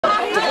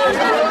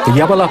The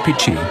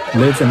Yawalapiti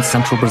live in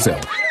central Brazil,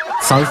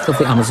 south of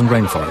the Amazon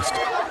rainforest.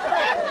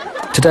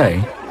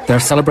 Today, they're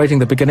celebrating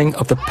the beginning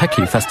of the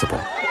Peki festival,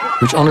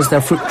 which honors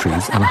their fruit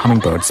trees and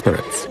hummingbird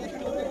spirits.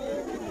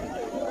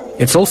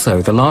 It's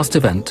also the last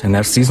event in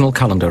their seasonal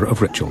calendar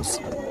of rituals.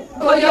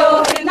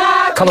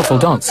 Colourful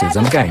dances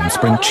and games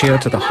bring cheer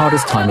to the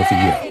hardest time of the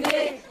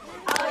year.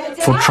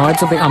 For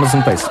tribes of the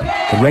Amazon basin,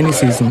 the rainy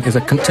season is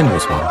a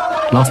continuous one,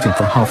 lasting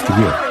for half the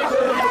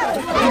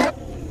year.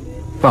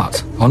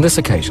 But on this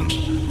occasion,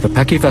 the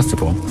Peki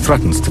festival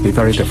threatens to be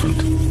very different.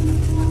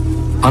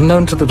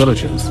 Unknown to the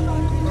villagers,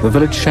 the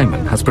village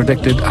shaman has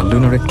predicted a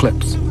lunar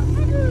eclipse.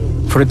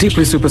 For a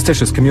deeply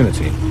superstitious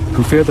community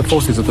who fear the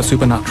forces of the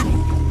supernatural,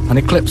 an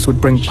eclipse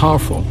would bring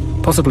powerful,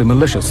 possibly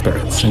malicious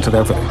spirits into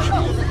their village.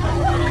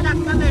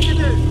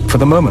 For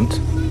the moment,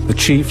 the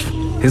chief,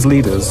 his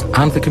leaders,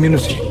 and the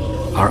community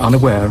are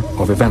unaware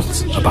of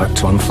events about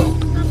to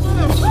unfold.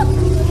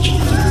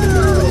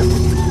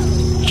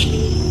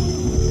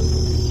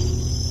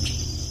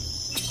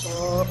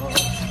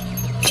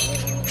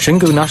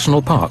 Xingu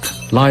National Park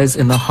lies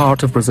in the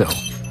heart of Brazil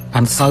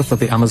and south of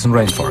the Amazon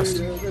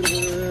rainforest.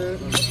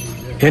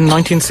 In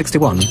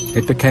 1961,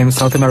 it became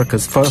South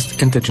America's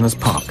first indigenous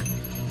park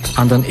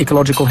and an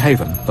ecological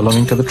haven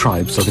belonging to the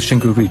tribes of the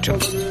Xingu region.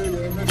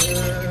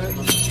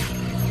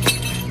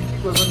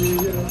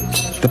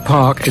 The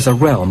park is a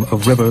realm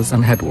of rivers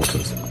and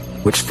headwaters,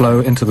 which flow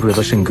into the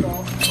river Xingu.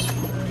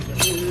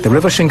 The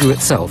river Xingu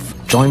itself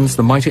joins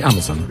the mighty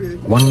Amazon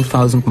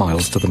 1,000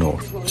 miles to the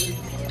north.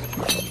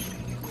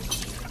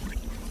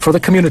 For the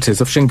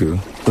communities of Xingu,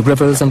 the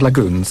rivers and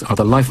lagoons are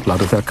the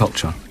lifeblood of their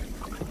culture.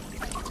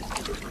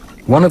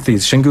 One of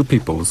these Xingu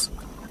peoples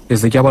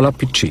is the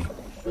Yawalapiti.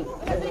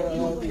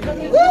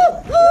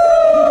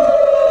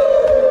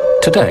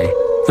 Today,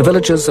 the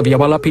villagers of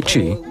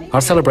Yawalapiti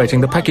are celebrating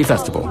the Peki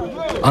festival,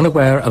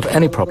 unaware of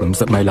any problems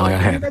that may lie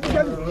ahead.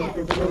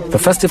 The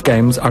festive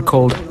games are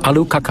called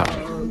Alu Kaka,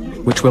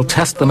 which will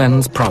test the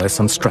men's prowess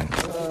and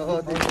strength.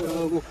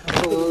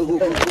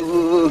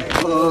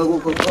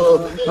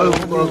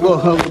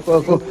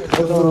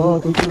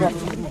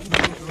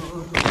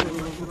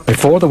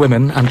 Before the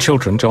women and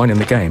children join in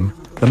the game,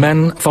 the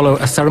men follow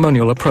a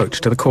ceremonial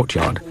approach to the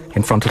courtyard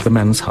in front of the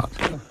men's hut.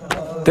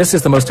 This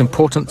is the most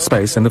important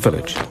space in the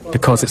village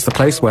because it's the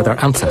place where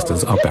their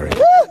ancestors are buried.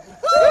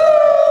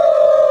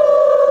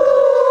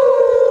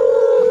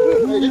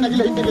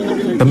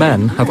 The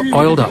men have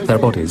oiled up their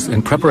bodies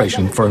in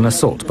preparation for an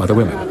assault by the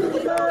women,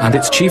 and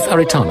it's Chief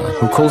Aritana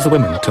who calls the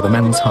women to the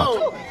men's hut.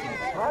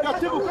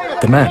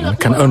 The men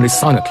can only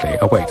silently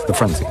await the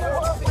frenzy.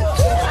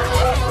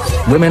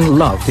 Women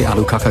love the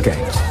Alu Kaka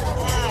games.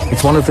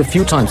 It's one of the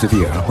few times of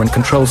year when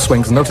control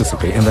swings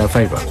noticeably in their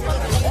favor.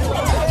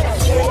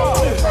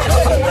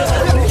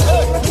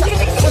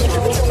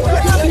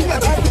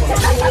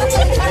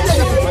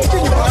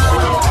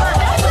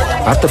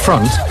 At the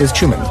front is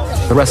Chumin,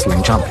 the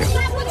wrestling champion,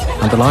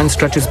 and the line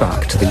stretches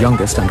back to the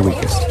youngest and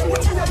weakest.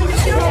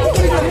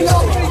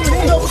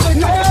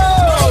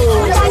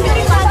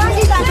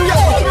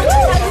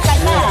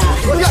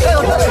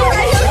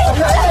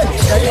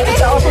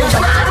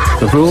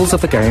 The rules of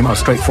the game are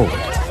straightforward.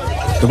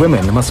 The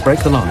women must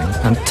break the line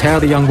and tear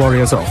the young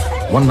warriors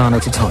off, one man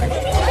at a time.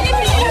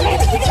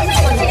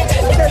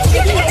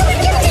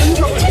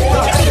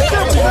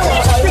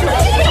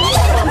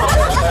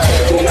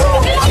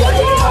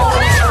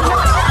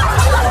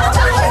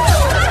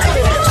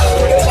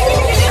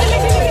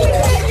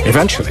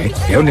 Eventually,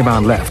 the only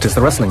man left is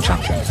the wrestling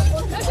champion.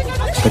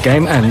 The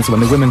game ends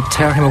when the women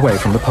tear him away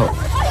from the pole.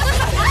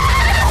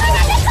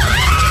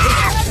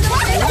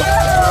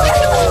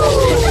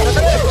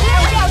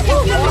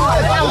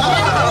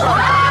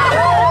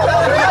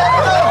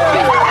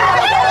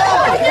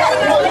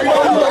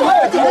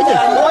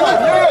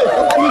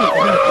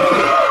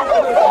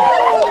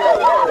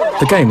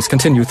 The games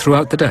continue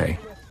throughout the day,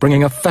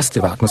 bringing a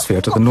festive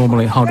atmosphere to the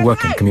normally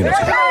hard-working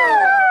community.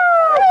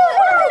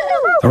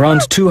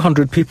 Around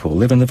 200 people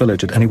live in the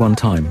village at any one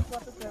time.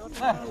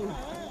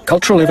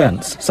 Cultural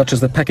events, such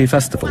as the Peki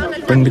festival,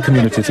 bring the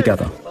community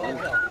together.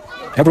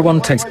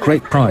 Everyone takes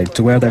great pride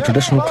to wear their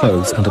traditional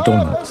clothes and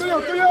adornments.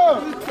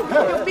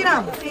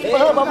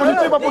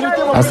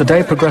 As the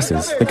day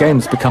progresses, the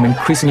games become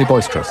increasingly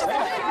boisterous.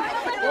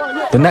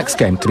 The next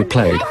game to be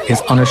played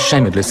is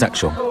unashamedly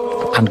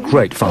sexual and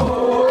great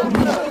fun.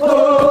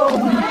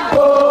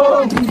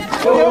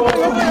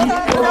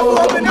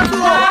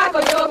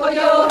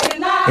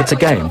 It's a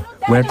game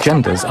where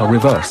genders are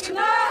reversed.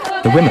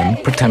 The women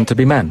pretend to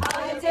be men,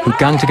 who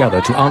gang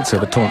together to answer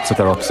the taunts of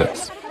their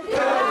opposites.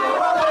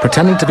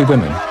 Pretending to be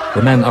women,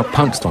 the men are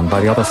pounced on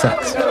by the other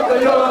sex.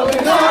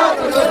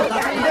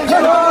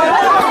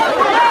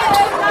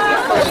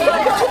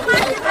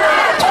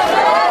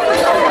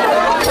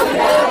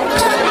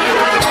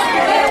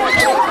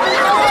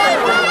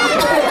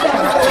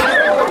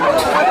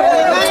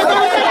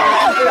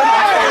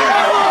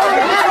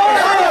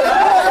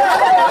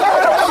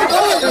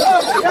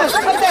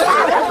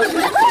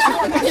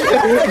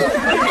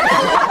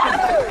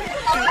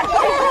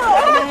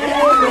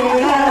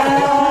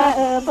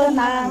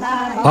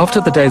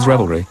 After the day's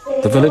revelry,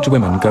 the village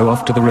women go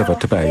off to the river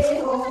to bathe.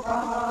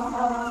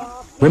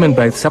 Women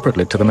bathe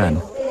separately to the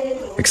men,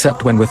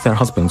 except when with their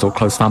husbands or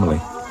close family.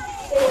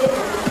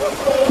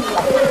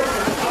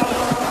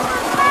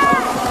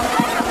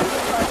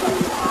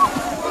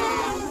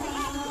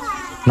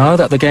 Now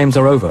that the games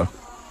are over,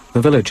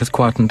 the village has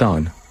quietened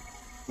down.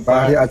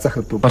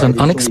 But an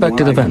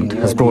unexpected event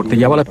has brought the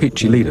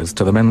Yawalapiti leaders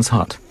to the men's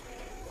hut.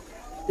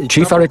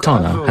 Chief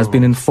Aritana has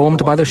been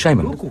informed by the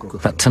shaman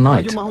that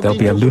tonight there'll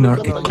be a lunar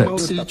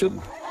eclipse.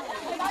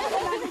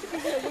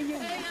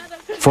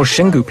 For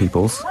Shingu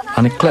peoples,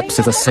 an eclipse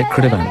is a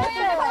sacred event.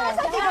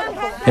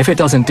 If it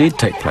does indeed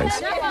take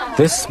place,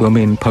 this will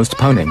mean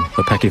postponing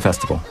the Peki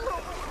festival.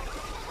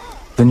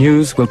 The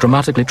news will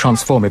dramatically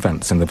transform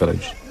events in the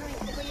village.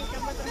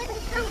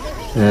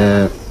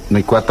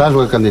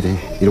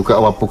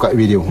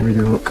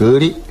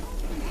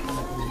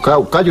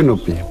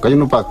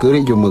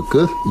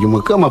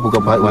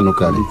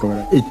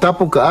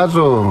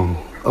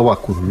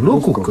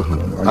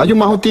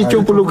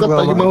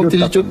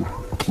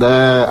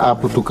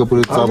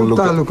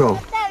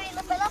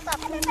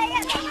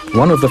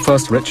 One of the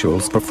first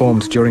rituals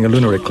performed during a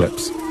lunar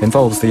eclipse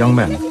involves the young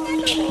men.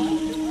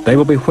 They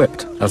will be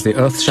whipped as the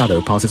Earth's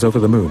shadow passes over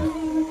the moon.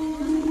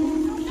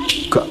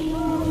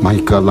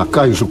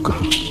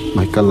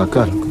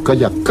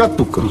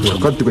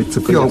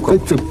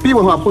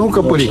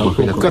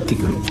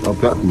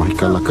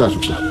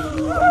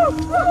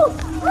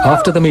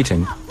 After the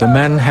meeting, the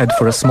men head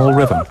for a small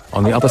river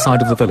on the other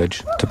side of the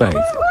village to bathe.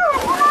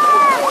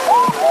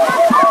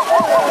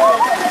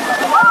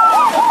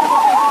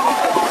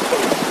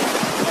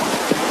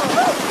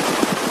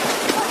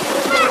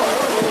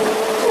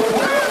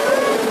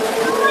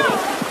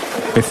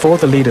 Before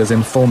the leaders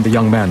inform the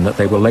young men that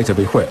they will later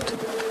be whipped,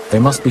 they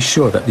must be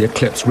sure that the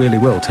eclipse really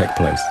will take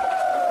place.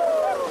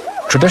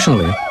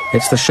 Traditionally,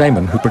 it's the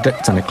shaman who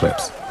predicts an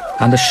eclipse,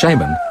 and the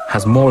shaman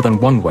has more than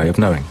one way of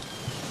knowing.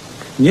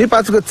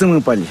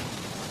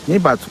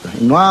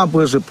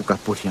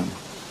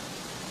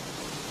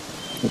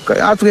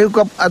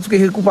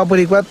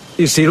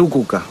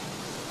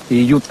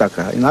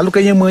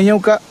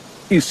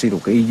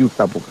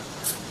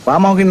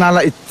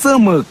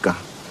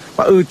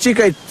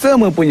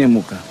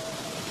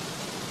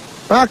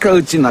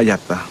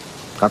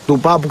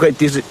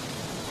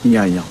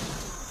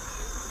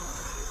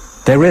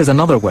 There is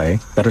another way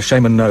that a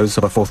shaman knows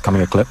of a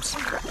forthcoming eclipse.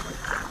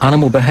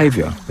 Animal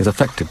behavior is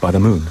affected by the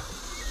moon.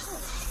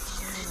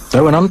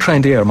 Though an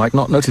untrained ear might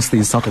not notice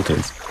these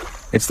subtleties,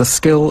 it's the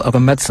skill of a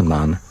medicine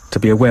man to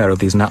be aware of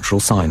these natural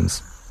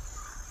signs.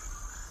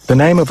 The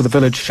name of the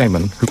village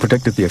shaman who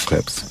predicted the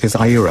eclipse is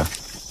Aira.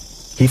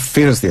 He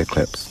fears the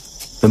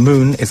eclipse. The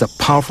moon is a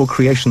powerful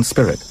creation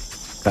spirit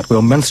that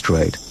will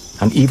menstruate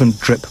and even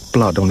drip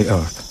blood on the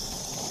earth.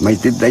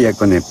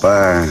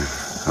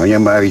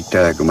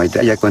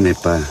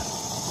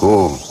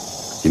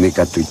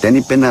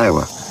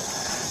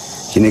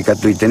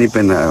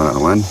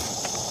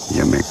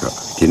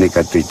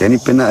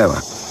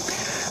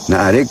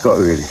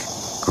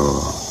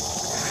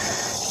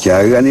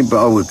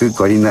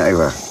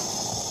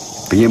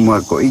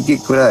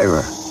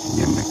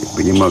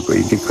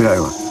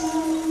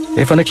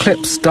 If an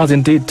eclipse does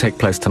indeed take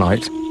place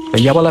tonight, the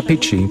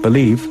Yawalapiti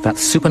believe that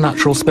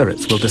supernatural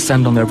spirits will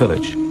descend on their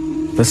village.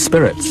 The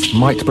spirits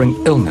might bring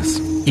illness,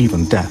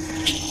 even death.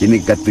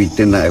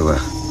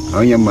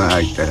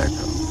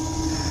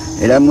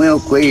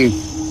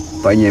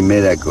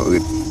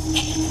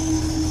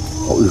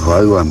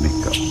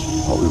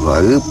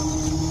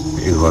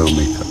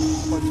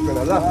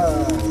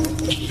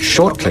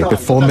 Shortly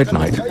before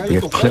midnight,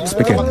 the eclipse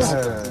begins.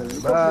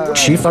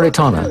 Chief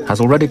Aritana has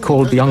already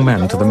called the young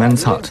men to the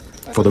men's hut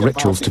for the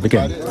rituals to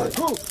begin.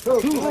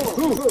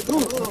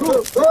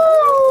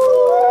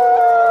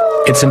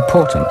 It's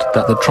important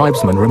that the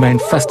tribesmen remain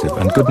festive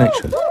and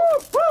good-natured.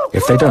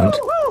 If they don't,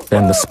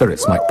 then the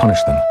spirits might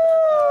punish them.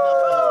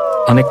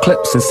 An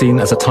eclipse is seen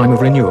as a time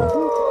of renewal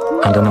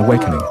and an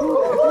awakening.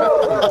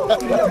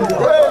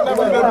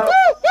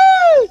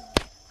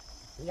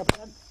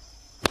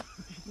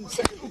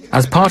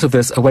 As part of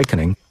this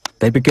awakening,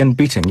 they begin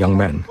beating young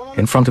men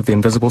in front of the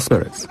invisible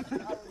spirits.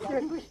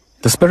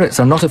 The spirits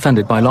are not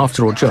offended by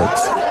laughter or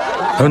jokes,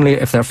 only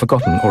if they're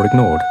forgotten or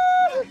ignored.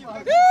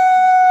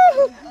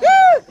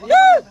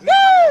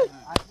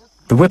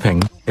 The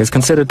whipping is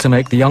considered to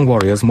make the young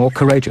warriors more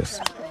courageous.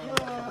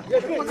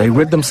 They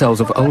rid themselves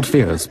of old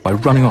fears by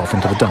running off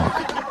into the dark.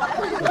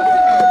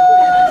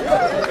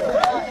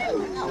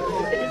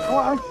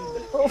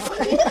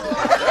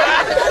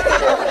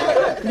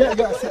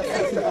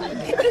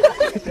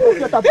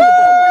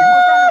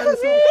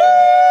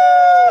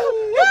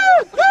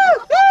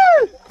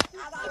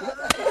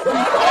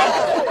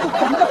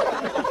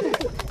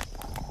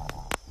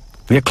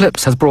 The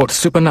eclipse has brought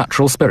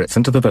supernatural spirits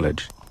into the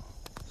village.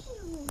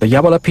 The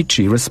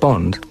Yawalapiti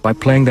respond by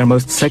playing their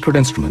most sacred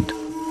instrument,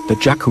 the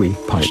jakui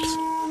pipes.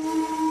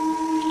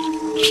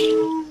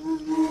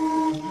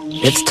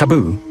 It's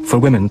taboo for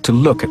women to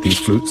look at these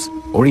flutes,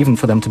 or even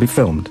for them to be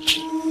filmed.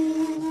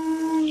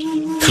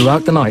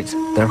 Throughout the night,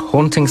 their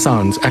haunting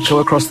sounds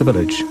echo across the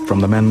village from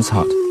the men's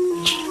hut.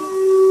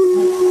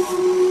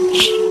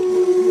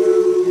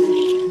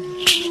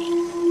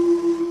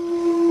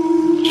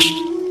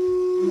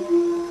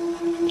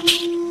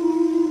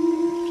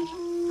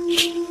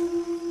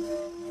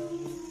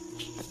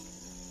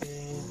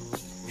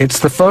 It's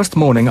the first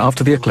morning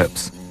after the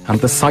eclipse,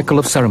 and the cycle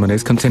of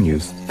ceremonies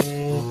continues.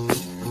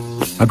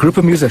 A group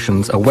of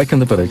musicians awaken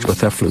the village with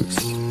their flutes.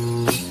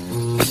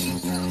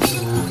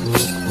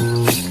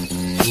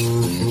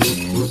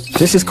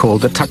 This is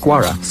called the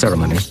takwara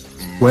ceremony,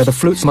 where the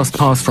flutes must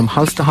pass from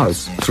house to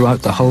house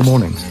throughout the whole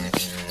morning.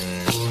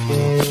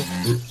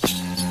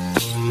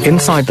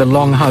 Inside the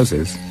long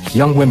houses,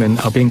 young women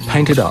are being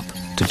painted up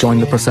to join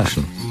the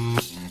procession.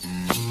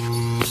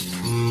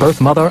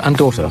 Both mother and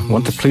daughter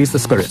want to please the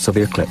spirits of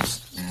the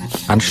eclipse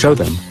and show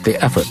them the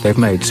effort they've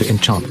made to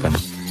enchant them.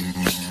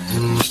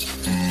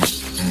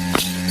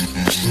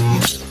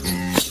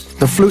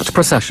 The flute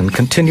procession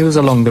continues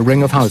along the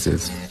ring of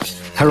houses,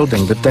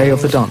 heralding the day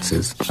of the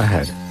dances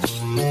ahead.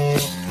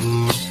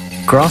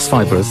 Grass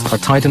fibres are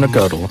tied in a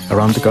girdle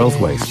around the girl's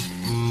waist.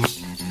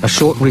 A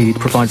short reed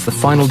provides the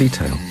final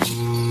detail.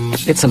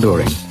 It's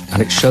alluring,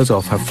 and it shows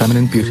off her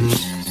feminine beauty.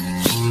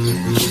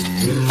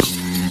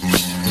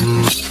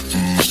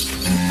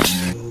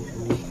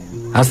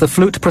 As the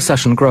flute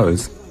procession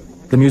grows,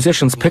 the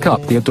musicians pick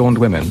up the adorned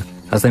women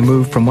as they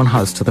move from one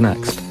house to the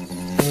next.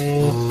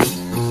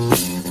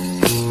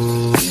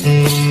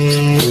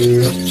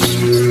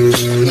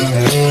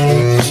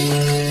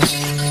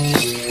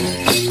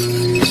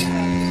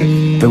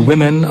 The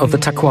women of the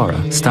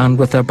takwara stand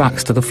with their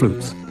backs to the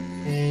flutes.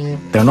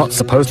 They're not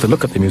supposed to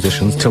look at the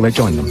musicians till they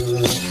join them.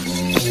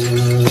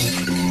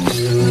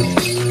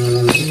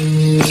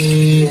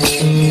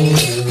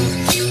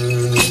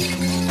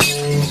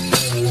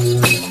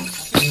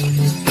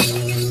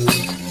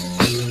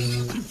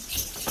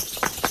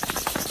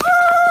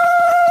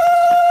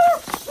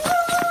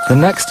 The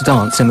next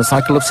dance in the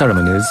cycle of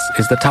ceremonies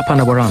is the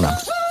Tapanawarana.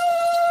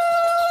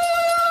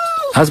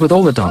 As with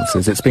all the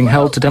dances, it's being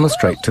held to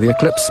demonstrate to the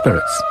eclipse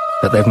spirits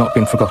that they've not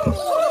been forgotten.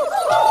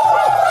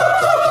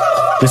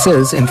 This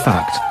is, in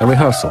fact, a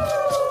rehearsal,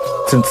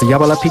 since the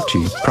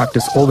Yawalapiti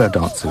practice all their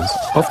dances,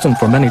 often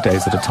for many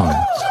days at a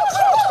time.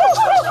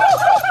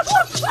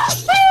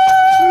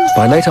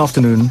 By late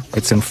afternoon,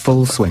 it's in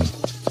full swing.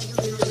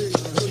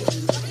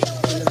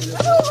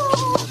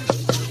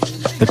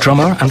 The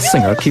drummer and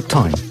singer keep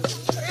time,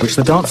 which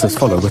the dancers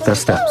follow with their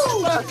steps.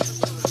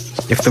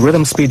 If the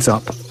rhythm speeds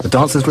up, the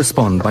dancers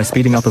respond by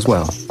speeding up as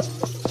well.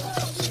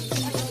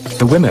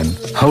 The women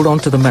hold on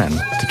to the men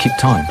to keep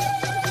time.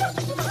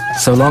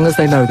 So long as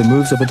they know the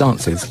moves of the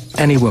dances,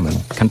 any woman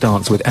can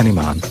dance with any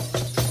man.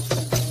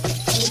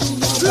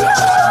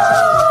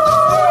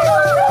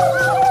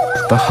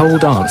 The whole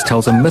dance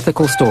tells a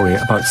mythical story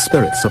about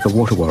spirits of the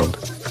water world.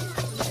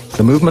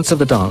 The movements of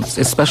the dance,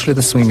 especially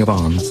the swinging of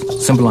arms,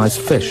 symbolize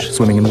fish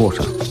swimming in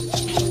water.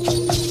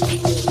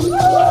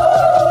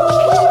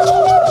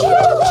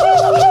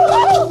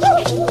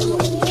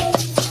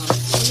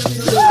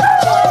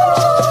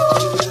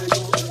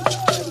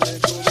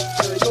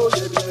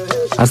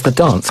 As the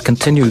dance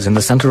continues in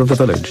the center of the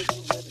village,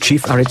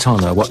 Chief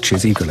Aritana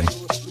watches eagerly.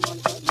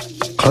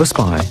 Close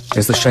by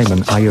is the shaman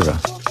Aira,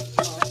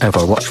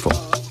 ever watchful.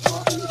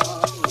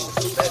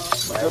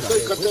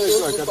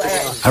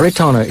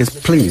 Aritana is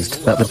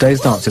pleased that the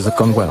day's dances have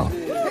gone well.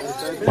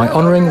 By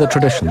honoring the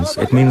traditions,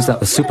 it means that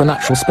the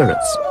supernatural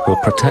spirits will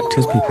protect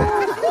his people.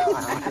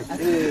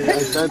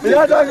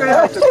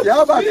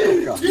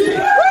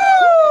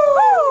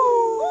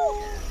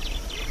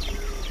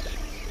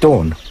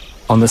 Dawn,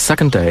 on the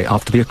second day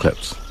after the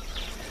eclipse.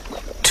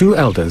 Two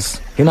elders,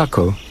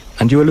 Hinako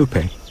and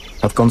Yawalapiti,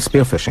 have gone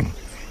spearfishing.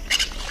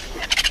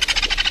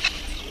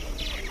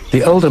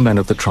 The older men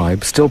of the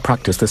tribe still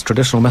practice this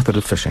traditional method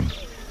of fishing,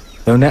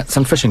 though nets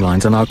and fishing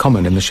lines are now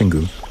common in the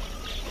Xingu.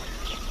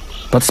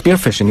 But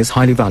spearfishing is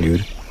highly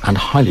valued and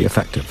highly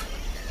effective.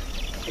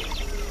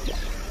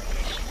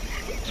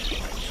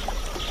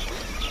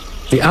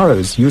 The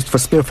arrows used for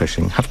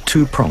spearfishing have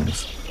two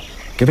prongs,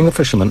 giving the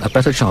fisherman a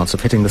better chance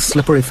of hitting the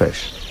slippery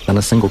fish than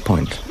a single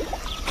point.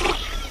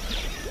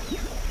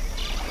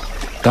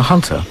 The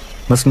hunter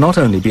must not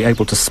only be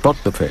able to spot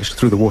the fish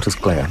through the water's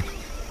glare,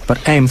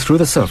 but aim through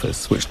the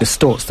surface, which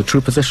distorts the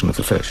true position of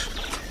the fish.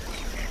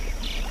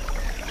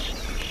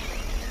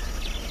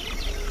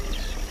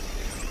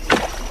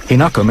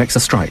 Hinako makes a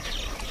strike.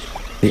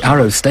 The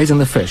arrow stays in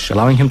the fish,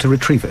 allowing him to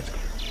retrieve it.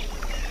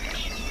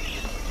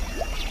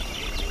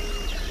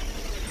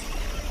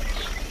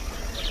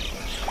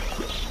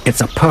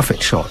 It's a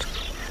perfect shot,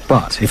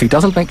 but if he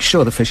doesn't make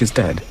sure the fish is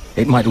dead,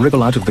 it might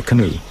wriggle out of the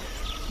canoe.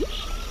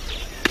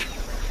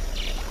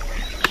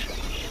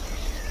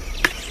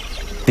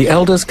 The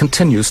elders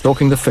continue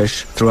stalking the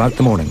fish throughout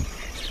the morning.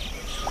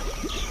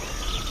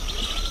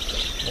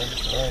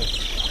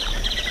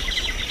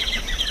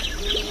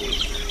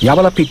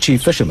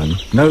 Yawalapiti fishermen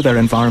know their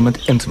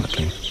environment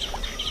intimately,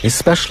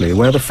 especially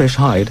where the fish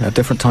hide at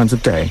different times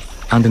of day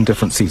and in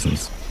different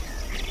seasons.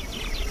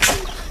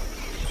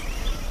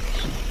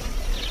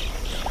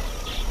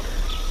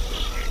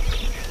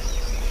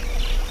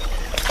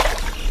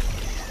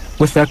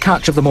 With their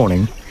catch of the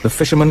morning, the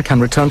fishermen can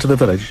return to the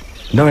village,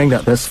 knowing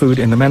that there's food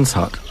in the men's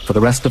hut for the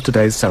rest of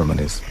today's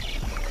ceremonies.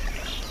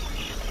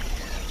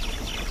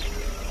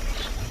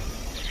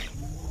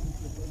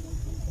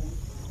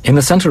 In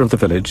the center of the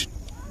village,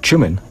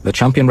 Chumin, the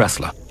champion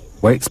wrestler,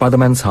 waits by the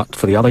men's hut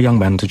for the other young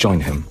men to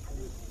join him.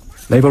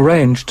 They've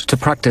arranged to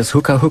practice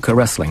hooka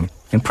wrestling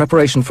in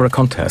preparation for a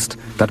contest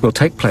that will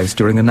take place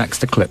during the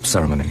next eclipse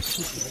ceremony.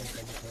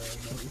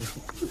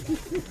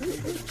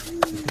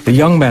 The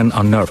young men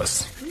are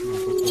nervous.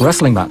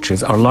 Wrestling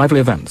matches are lively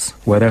events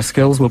where their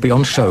skills will be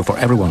on show for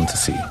everyone to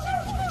see.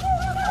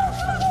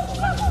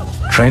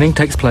 Training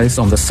takes place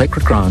on the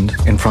sacred ground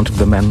in front of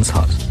the men's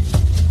hut.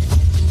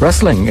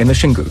 Wrestling in the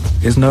Xingu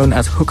is known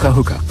as hooka,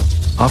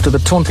 after the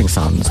taunting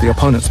sounds the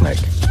opponents make.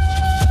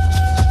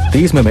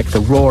 These mimic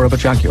the roar of a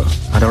jaguar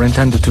and are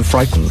intended to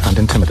frighten and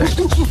intimidate.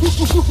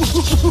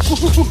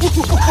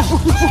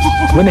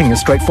 Winning is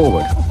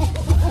straightforward.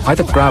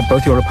 Either grab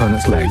both your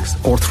opponent's legs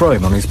or throw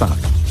him on his back.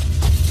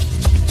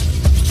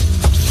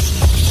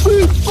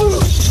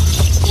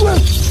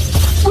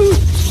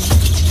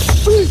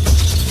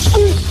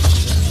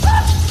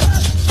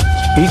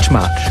 Each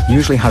match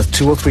usually has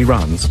 2 or 3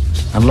 rounds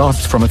and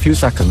lasts from a few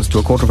seconds to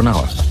a quarter of an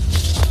hour.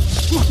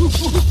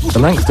 The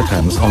length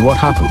depends on what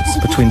happens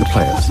between the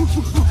players,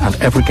 and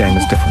every game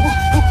is different.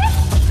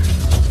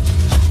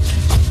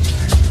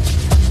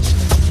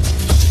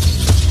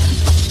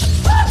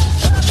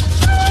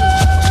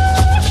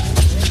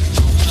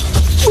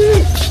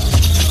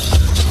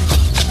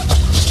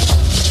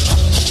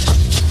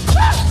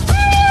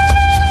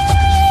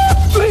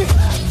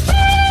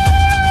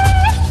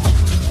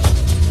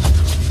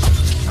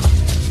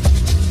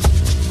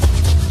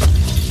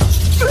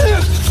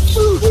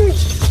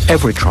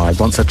 Every tribe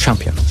wants a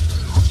champion.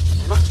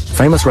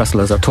 Famous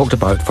wrestlers are talked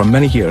about for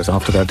many years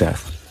after their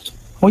death.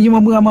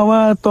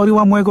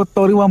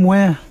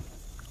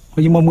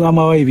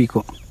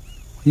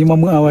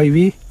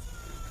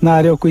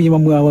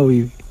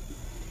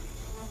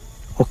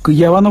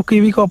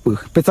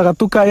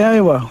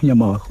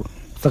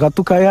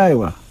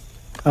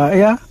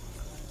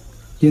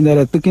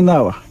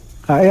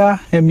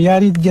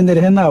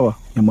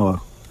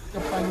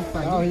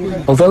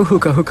 Although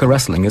hooka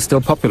wrestling is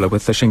still popular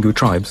with the Xingu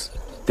tribes,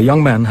 the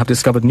young men have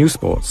discovered new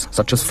sports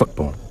such as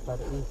football.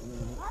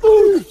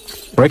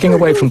 Breaking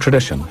away from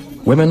tradition,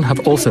 women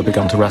have also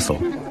begun to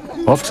wrestle,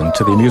 often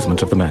to the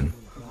amusement of the men.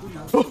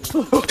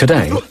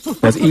 Today,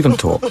 there's even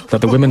talk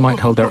that the women might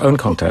hold their own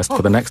contest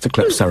for the next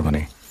eclipse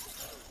ceremony.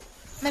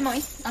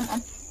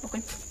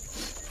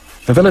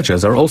 The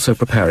villagers are also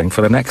preparing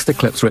for the next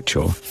eclipse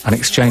ritual, an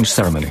exchange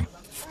ceremony.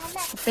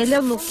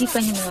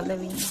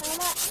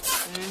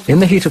 In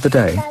the heat of the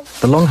day,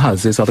 the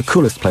longhouses are the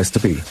coolest place to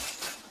be.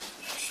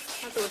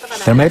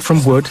 They're made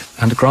from wood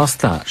and grass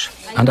thatch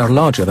and are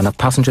larger than a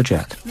passenger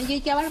jet.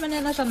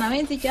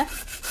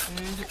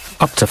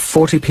 Up to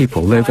 40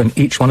 people live in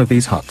each one of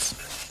these huts.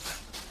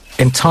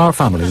 Entire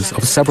families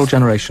of several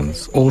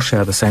generations all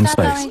share the same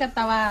space.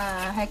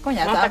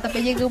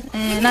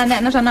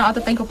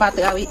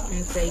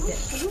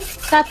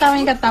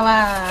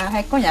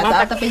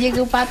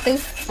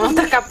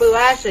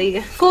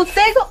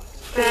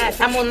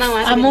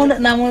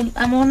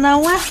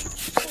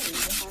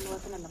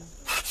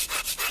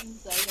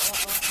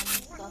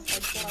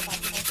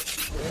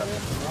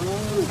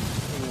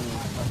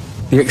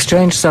 The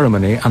exchange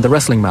ceremony and the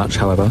wrestling match,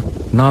 however,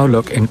 now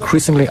look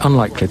increasingly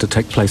unlikely to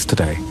take place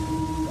today.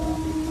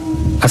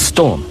 A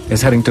storm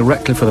is heading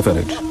directly for the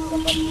village.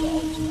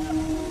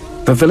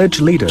 The village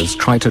leaders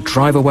try to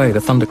drive away the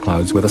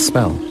thunderclouds with a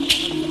spell.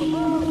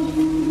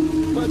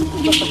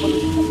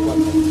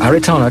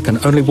 Aritana can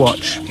only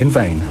watch in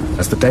vain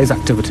as the day's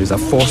activities are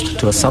forced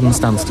to a sudden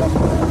standstill.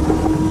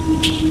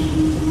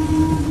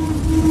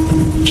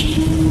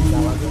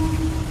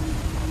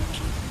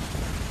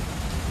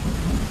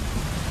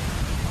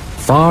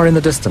 Far in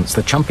the distance,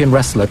 the champion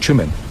wrestler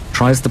Chumin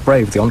tries to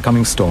brave the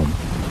oncoming storm.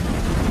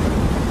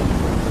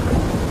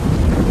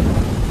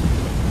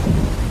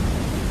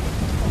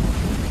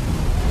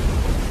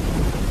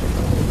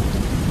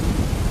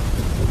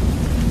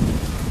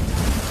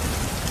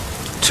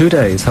 Two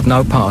days have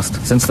now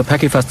passed since the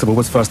Peki festival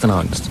was first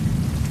announced.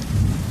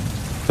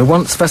 The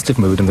once festive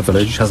mood in the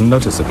village has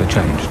noticeably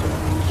changed.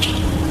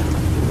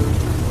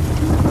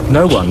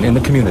 No one in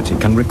the community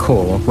can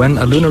recall when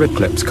a lunar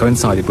eclipse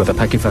coincided with a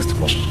Peki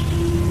festival.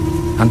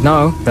 And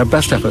now, their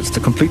best efforts to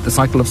complete the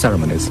cycle of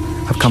ceremonies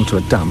have come to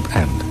a damp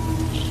end.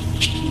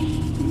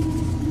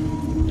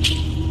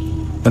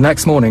 The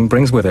next morning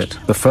brings with it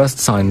the first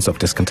signs of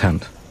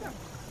discontent.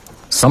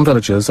 Some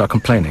villagers are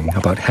complaining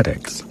about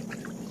headaches.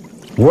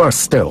 Worse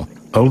still,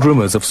 old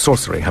rumors of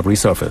sorcery have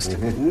resurfaced.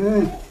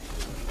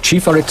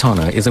 Chief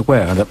Aritana is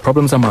aware that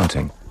problems are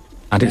mounting,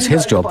 and it's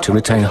his job to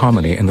retain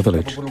harmony in the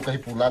village.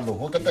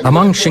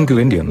 Among Xingu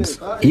Indians,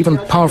 even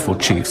powerful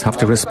chiefs have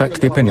to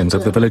respect the opinions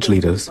of the village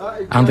leaders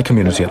and the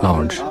community at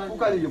large.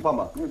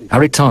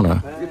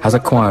 Aritana has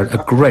acquired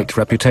a great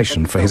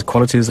reputation for his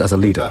qualities as a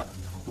leader.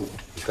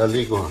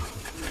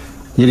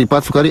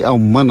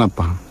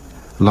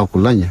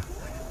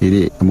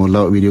 iri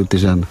molau video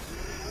tesan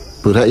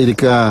pura iri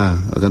ka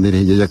akan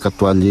diri jaja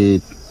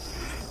katwali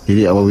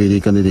iri awawiri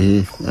kan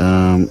diri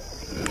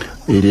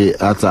iri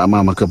aca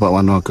ama maka pak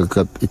wano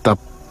kekat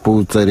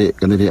itapu cari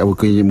kan diri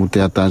awuki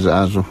mutiata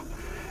azo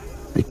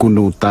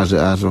ikunu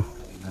taze azo.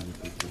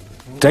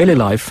 Daily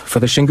life for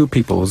the Xingu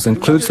peoples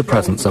includes the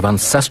presence of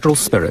ancestral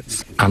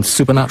spirits and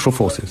supernatural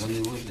forces.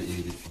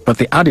 But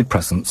the added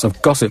presence of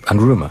gossip and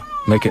rumour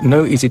make it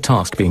no easy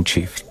task being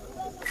chief.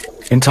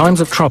 In times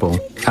of trouble,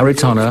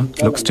 Aritana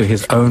looks to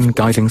his own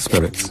guiding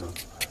spirits.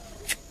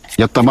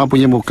 Yatama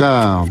punya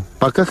muka,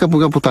 pakah ka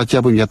punya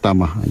putacia punya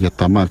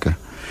yatama ka.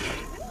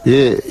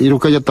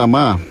 Iruka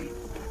yatama,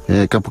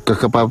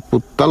 kapapa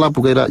putala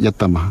puka ira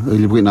yatama,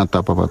 ili puka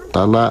nata papa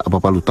tala apa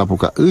paluta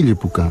puka ili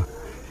puka.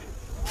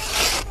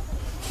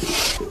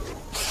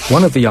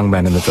 One of the young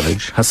men in the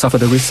village has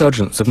suffered a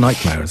resurgence of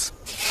nightmares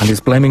and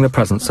is blaming the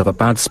presence of a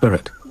bad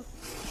spirit.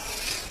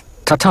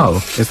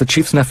 Tatao is the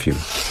chief's nephew,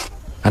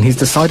 and he's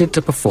decided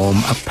to perform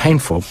a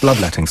painful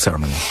bloodletting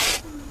ceremony.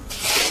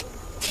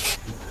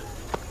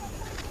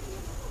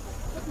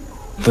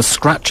 The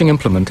scratching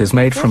implement is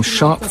made from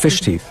sharp fish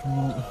teeth.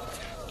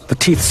 The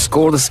teeth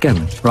score the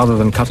skin rather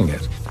than cutting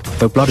it,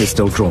 though blood is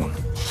still drawn.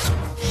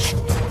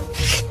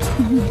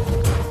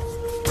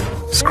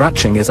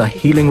 Scratching is a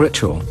healing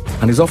ritual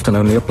and is often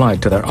only applied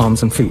to their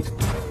arms and feet.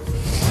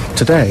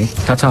 Today,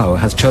 Tatao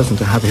has chosen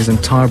to have his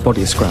entire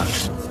body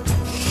scratched.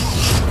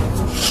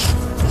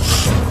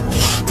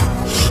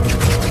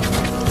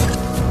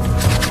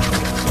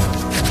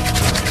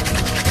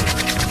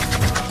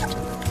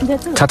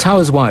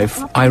 Tatao's wife,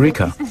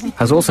 Irika,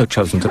 has also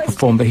chosen to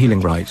perform the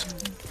healing rite.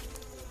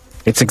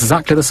 It's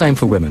exactly the same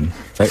for women.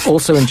 They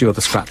also endure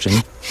the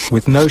scratching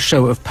with no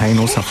show of pain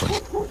or suffering.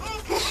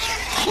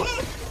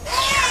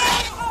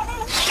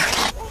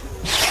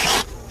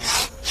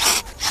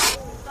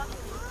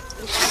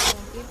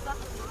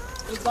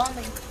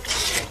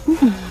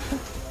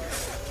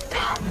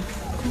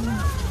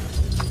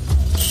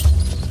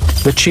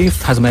 The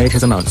chief has made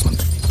his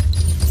announcement.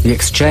 The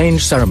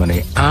exchange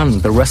ceremony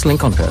and the wrestling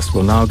contest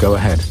will now go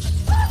ahead.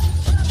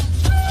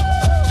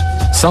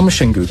 Some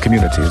Xingu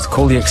communities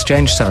call the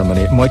exchange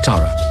ceremony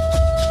Moitara,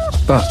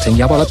 but in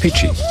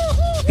Yawalapiti,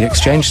 the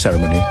exchange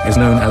ceremony is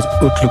known as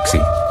Eclipse.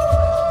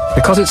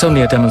 Because it's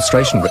only a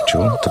demonstration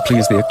ritual to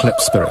please the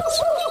Eclipse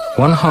spirits,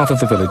 one half of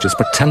the village is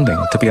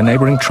pretending to be a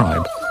neighboring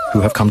tribe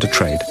who have come to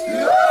trade.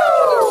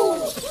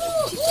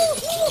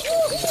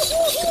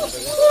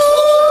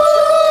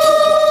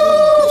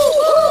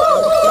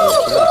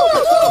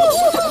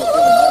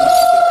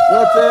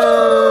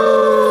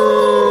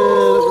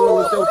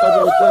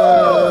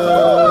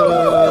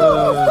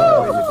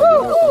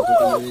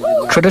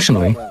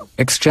 Traditionally,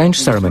 exchange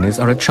ceremonies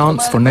are a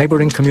chance for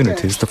neighbouring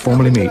communities to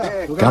formally meet,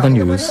 gather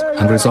news,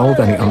 and resolve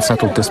any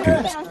unsettled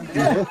disputes.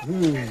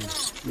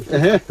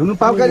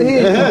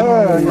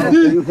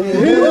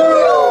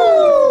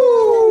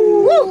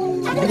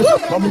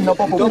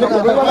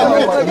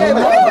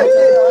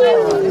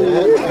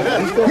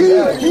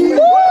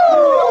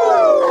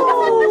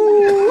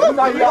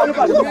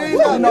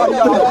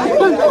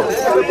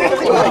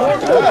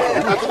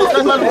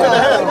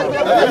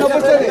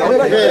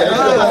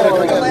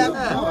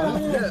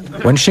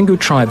 When Xingu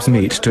tribes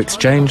meet to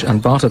exchange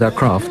and barter their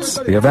crafts,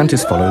 the event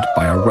is followed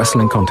by a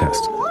wrestling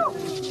contest.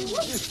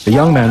 The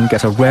young men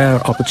get a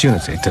rare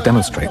opportunity to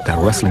demonstrate their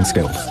wrestling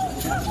skills.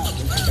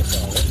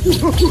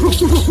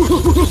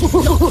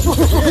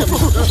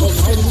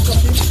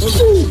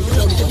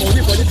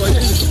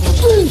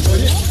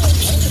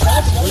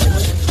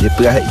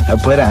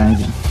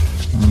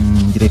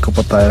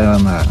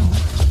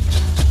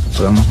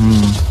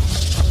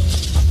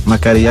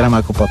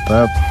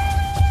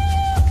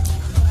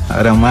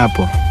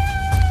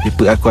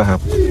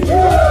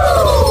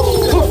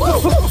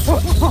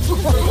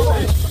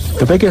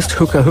 The biggest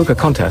hookah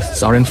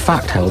contests are in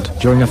fact held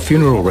during a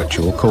funeral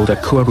ritual called a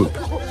kuarup.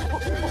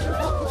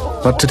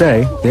 But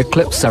today, the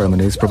eclipse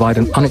ceremonies provide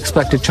an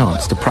unexpected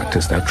chance to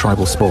practice their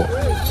tribal sport.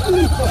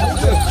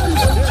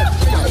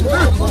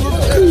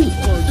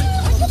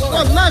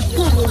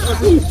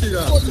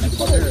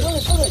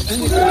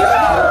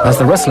 As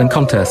the wrestling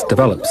contest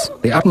develops,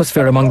 the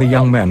atmosphere among the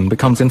young men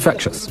becomes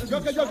infectious,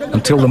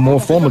 until the more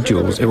formal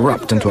duels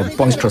erupt into a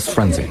boisterous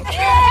frenzy.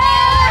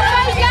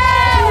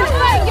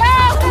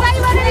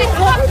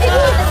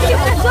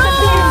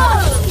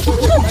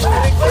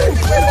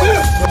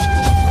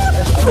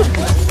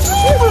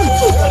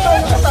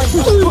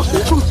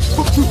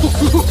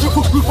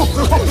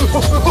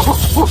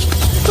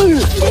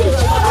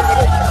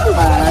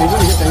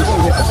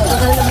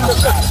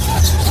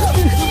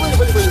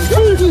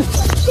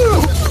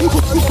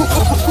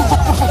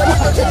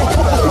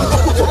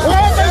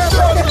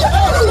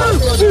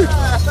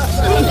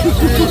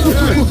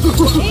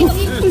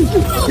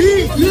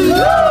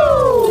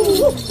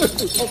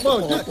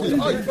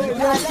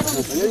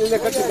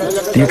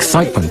 The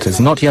excitement is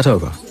not yet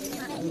over.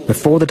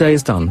 Before the day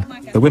is done,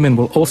 the women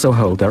will also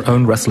hold their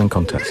own wrestling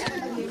contest.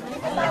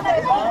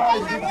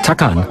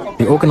 Takan,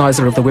 the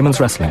organizer of the women's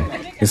wrestling,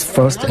 is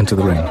first into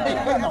the ring.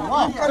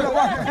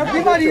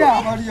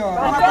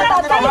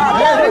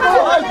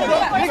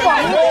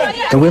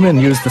 The women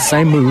use the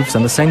same moves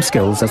and the same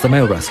skills as the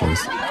male wrestlers.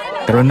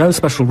 There are no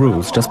special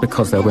rules just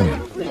because they're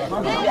women.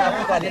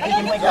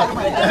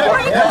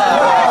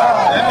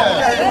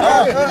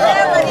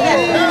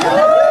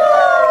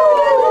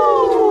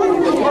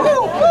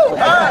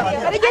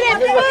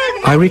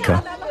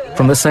 Irika,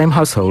 from the same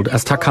household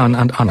as Takan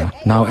and Anna,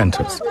 now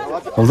enters.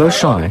 Although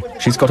shy,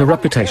 she's got a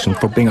reputation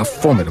for being a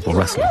formidable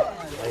wrestler.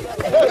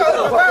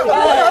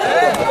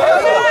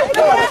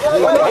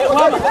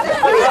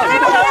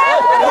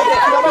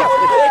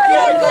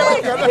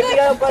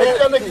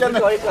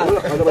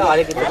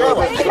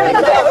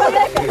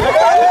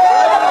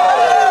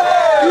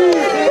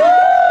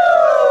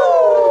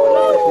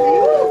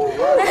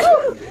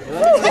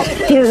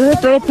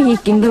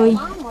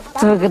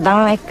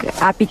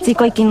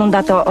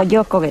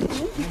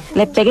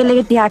 Le pegué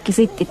le tia que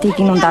se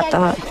tiki non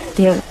data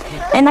tia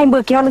e nai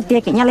bo kia le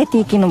tia que nyale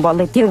tiki non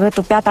bolle tia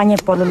tu pata nye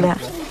pole le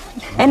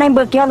e nai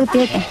bo kia le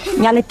tia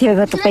nyale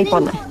tia tu pe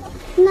pole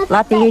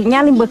la tia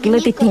nyale bo kia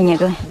le tia nya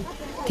ga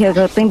tia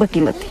ga tu bo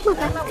kia le.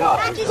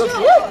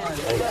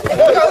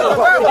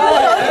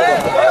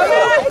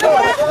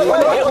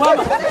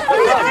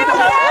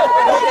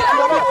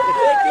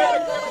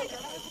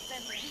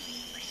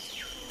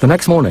 The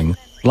next morning,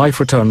 life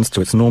returns to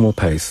its normal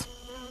pace.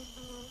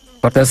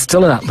 But there's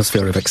still an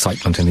atmosphere of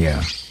excitement in the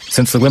air,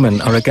 since the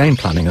women are again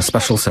planning a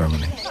special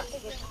ceremony.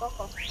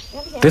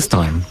 This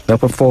time, they'll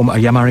perform a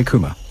Yamari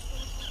Kuma.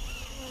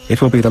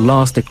 It will be the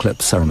last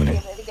eclipse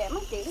ceremony.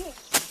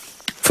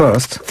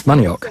 First,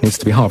 manioc needs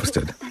to be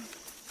harvested.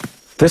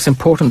 This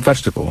important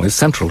vegetable is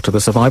central to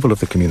the survival of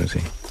the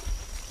community.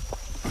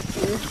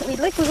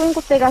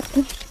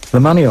 The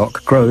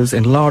manioc grows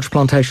in large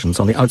plantations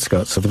on the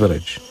outskirts of the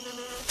village.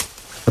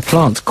 The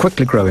plants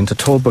quickly grow into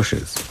tall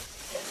bushes,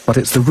 but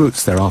it's the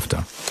roots they're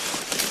after.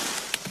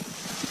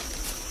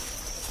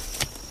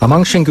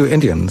 Among Xingu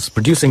Indians,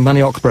 producing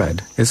manioc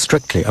bread is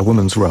strictly a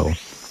woman's role.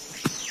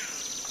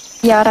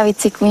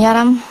 Yawalapiti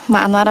kunyaram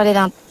maanwara de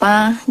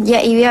danta ya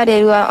iwi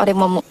ore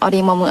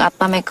momu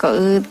atame ko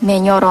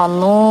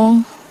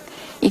menyoronu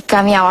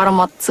ikami awara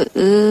motsu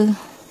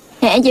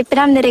je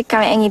pram de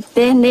kami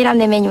engite neram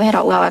de menyu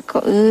hera uwa ko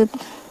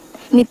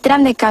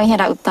nitram de kami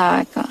hera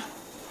utawa ko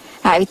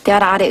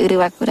avitara are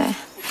uruwakura.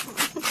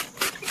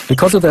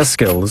 Because of their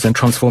skills in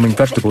transforming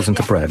vegetables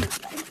into bread,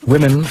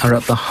 women are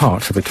at the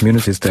heart of the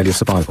community's daily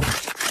survival.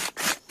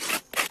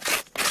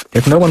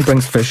 If no one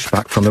brings fish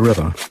back from the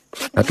river,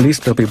 at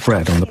least there'll be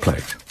bread on the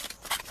plate.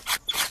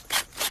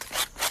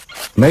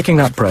 Making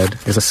that bread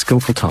is a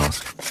skillful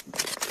task.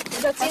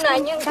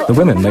 The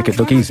women make it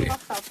look easy,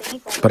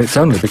 but it's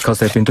only because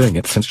they've been doing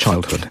it since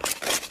childhood.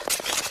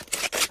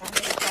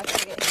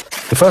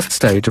 The first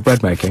stage of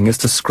bread making is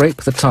to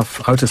scrape the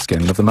tough outer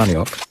skin of the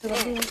manioc.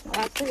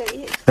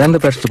 Then the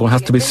vegetable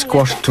has to be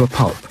squashed to a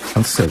pulp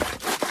and sieved.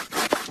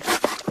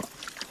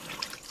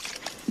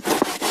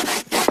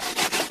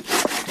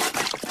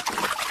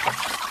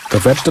 The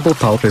vegetable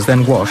pulp is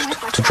then washed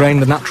to drain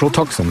the natural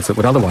toxins that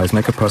would otherwise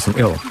make a person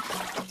ill.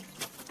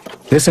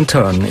 This in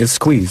turn is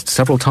squeezed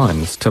several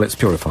times till it's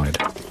purified.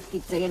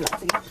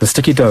 The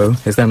sticky dough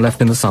is then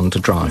left in the sun to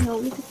dry.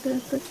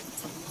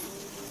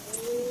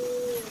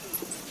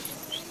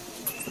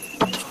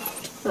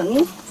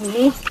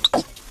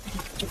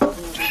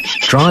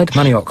 Dried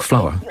manioc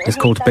flour is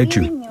called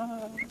beju,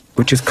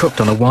 which is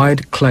cooked on a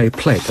wide clay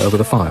plate over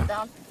the fire.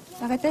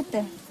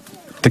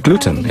 The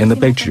gluten in the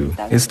beju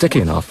is sticky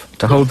enough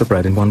to hold the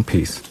bread in one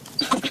piece.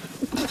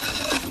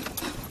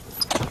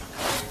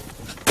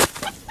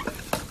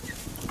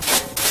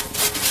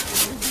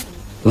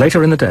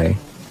 Later in the day,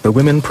 the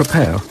women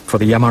prepare for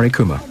the Yamari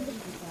Kuma.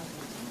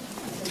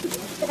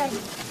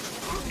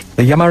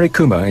 The Yamari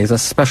Kuma is a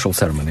special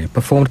ceremony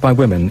performed by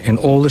women in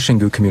all the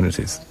Xingu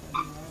communities.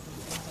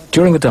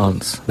 During the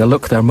dance, they'll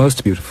look their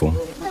most beautiful,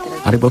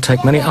 and it will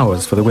take many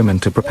hours for the women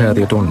to prepare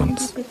the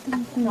adornments.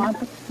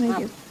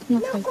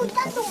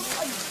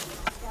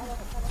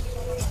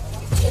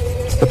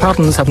 The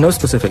patterns have no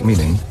specific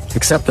meaning,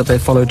 except that they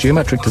follow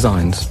geometric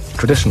designs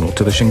traditional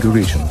to the Xingu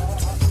region.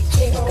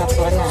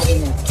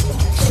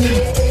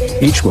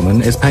 Each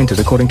woman is painted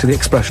according to the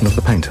expression of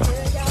the painter,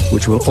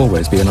 which will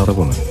always be another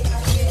woman.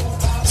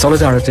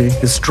 Solidarity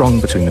is strong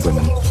between the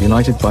women,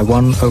 united by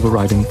one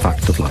overriding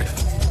fact of life: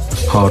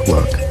 hard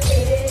work.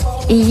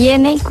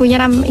 Iyene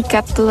kunyaram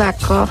ikatu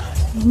ako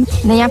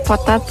naya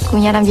potat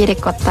kunyaram jere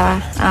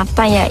kota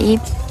apa ya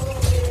ip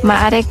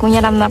maare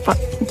kunyaram na pot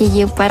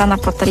jiu para na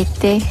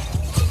potrite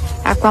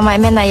aku ma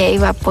mena ya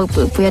iwa pu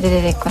ya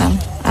de koran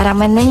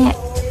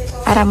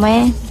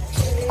arame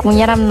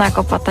kunyaram na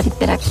ko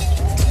potrite.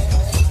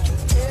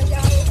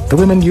 The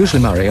women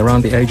usually marry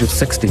around the age of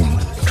 16,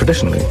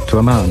 traditionally to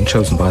a man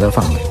chosen by their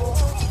family.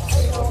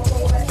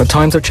 But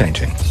times are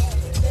changing.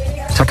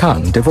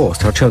 Takan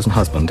divorced her chosen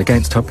husband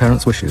against her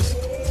parents' wishes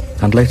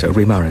and later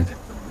remarried.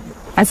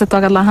 Asa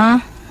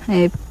togalah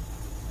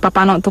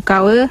papa no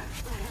tukawe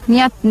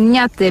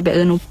niat be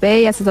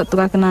unupe asa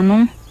tukak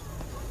nanu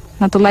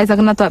natulai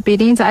sagna to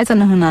pirin sa asa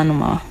nanu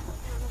ma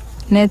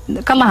Ne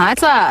kalaha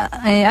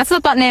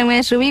asa pat ne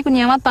me shui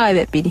kunya mata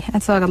be pidi.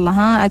 Asa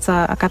kalaha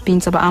asa akapin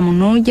sa ba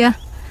amunuja.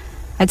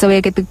 Asa we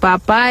ketuk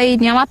papai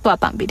nya mata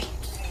tam pidi.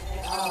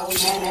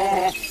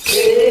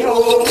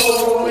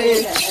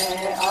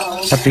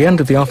 At the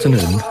end of the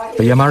afternoon,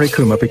 the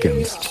Yamarikuma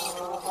begins.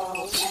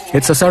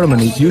 It's a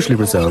ceremony usually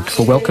reserved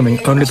for welcoming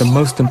only the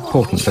most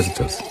important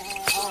visitors.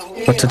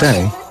 But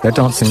today, they're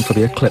dancing for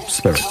the eclipse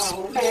spirits.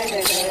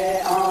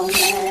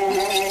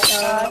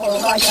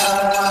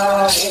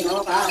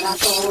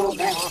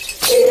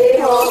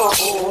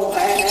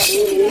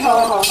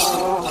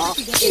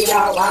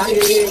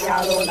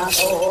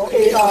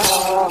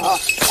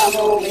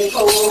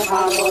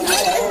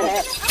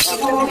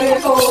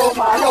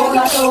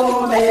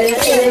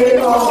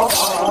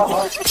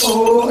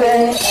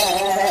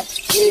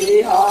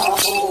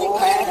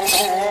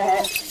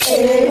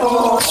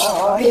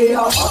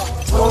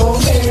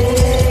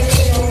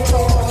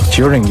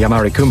 During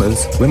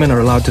Yamarikumas, women are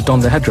allowed to don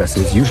the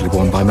headdresses usually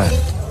worn by men.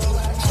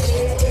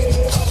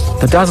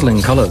 The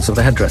dazzling colours of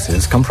the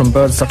headdresses come from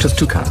birds such as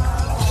toucan,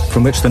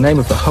 from which the name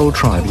of the whole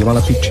tribe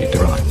Yawalapiti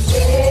derives.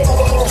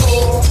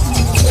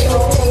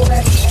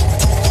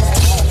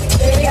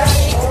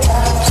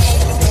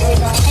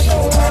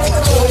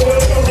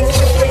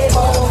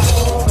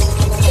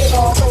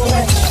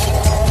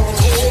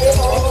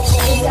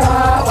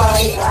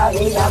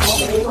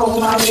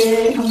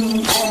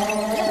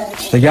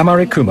 The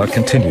Yamarikuma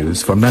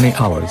continues for many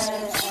hours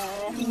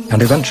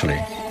and eventually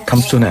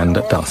comes to an end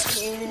at dusk.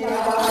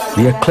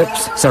 The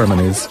eclipse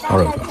ceremonies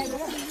are over.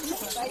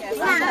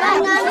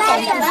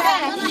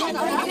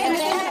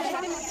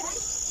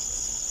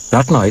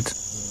 That night,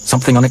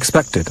 something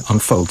unexpected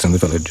unfolds in the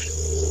village.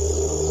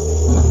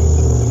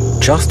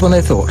 Just when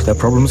they thought their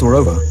problems were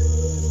over,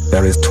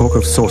 there is talk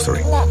of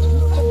sorcery.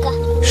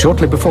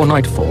 Shortly before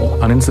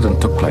nightfall, an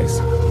incident took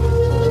place.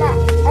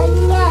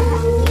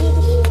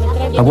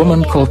 A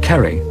woman called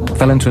Kerry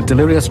fell into a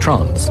delirious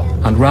trance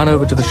and ran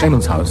over to the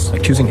shaman's house,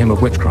 accusing him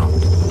of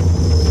witchcraft.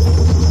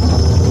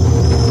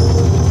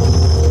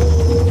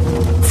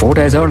 4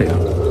 days earlier,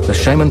 the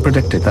shaman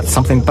predicted that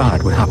something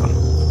bad would happen.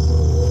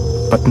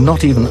 But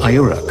not even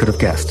Ayura could have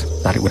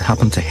guessed that it would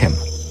happen to him.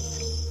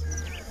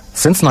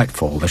 Since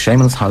nightfall, the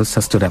shaman's house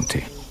has stood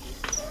empty.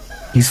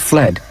 He's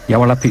fled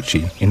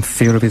Yawalapiti in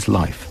fear of his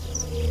life.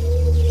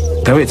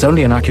 Though it's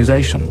only an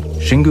accusation,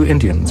 Xingu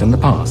Indians in the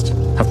past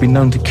have been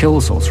known to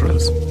kill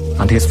sorcerers,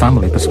 and his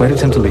family persuaded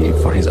him to leave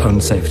for his own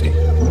safety.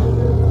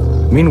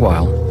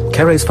 Meanwhile,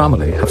 Kerry's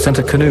family have sent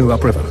a canoe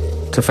upriver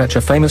to fetch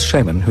a famous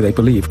shaman who they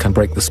believe can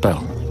break the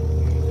spell.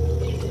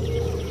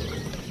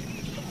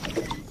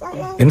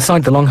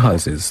 Inside the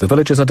longhouses, the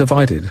villagers are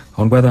divided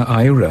on whether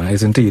Ayura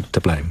is indeed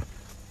to blame.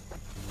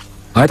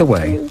 Either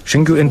way,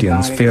 Xingu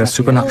Indians fear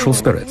supernatural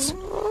spirits,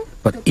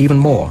 but even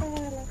more,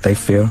 they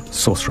fear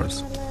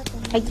sorcerers.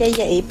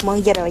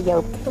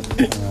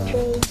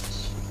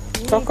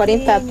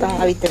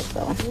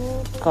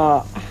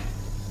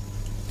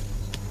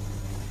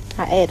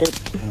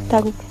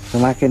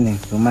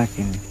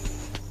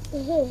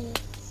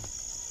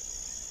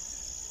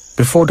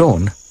 Before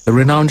dawn, the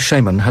renowned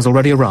shaman has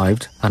already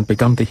arrived and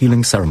begun the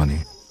healing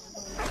ceremony.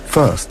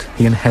 First,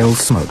 he inhales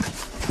smoke,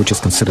 which is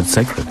considered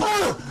sacred.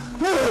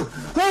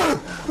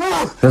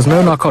 There's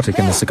no narcotic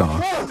in the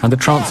cigar, and the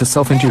trance is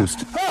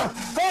self-induced.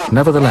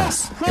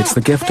 Nevertheless, it's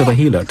the gift of a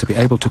healer to be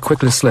able to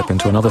quickly slip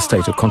into another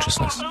state of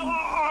consciousness.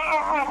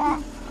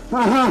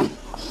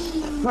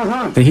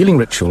 The healing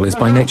ritual is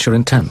by nature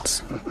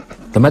intense.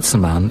 The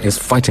medicine man is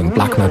fighting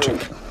black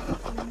magic.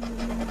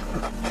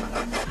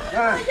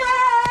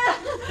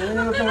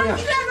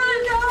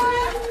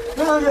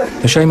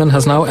 The shaman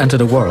has now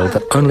entered a world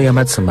that only a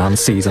medicine man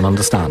sees and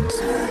understands.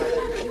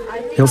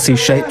 He'll see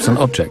shapes and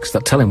objects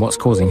that tell him what's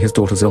causing his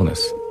daughter's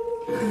illness.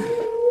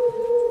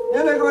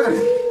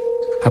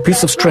 A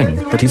piece of string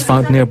that he's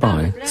found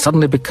nearby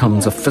suddenly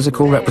becomes a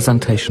physical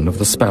representation of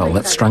the spell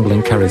that's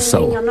strangling Kerry's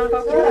soul.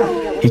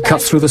 He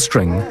cuts through the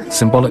string,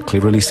 symbolically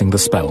releasing the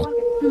spell.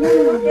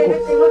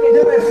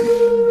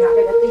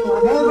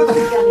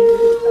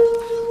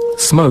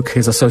 Smoke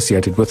is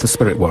associated with the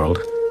spirit world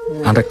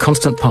and a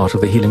constant part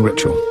of the healing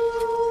ritual.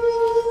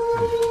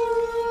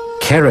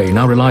 Kerry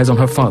now relies on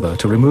her father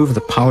to remove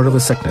the power of the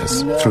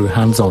sickness through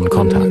hands-on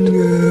contact.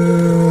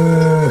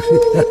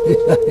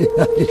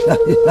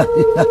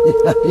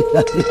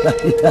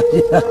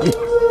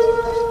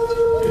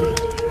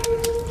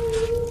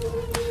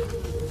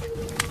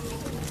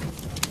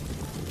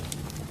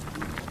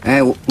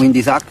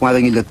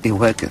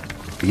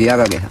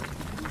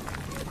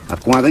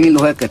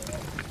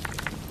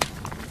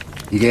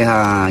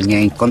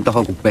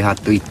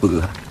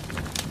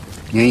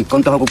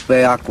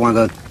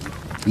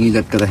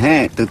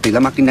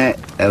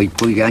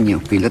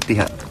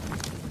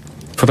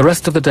 For the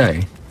rest of the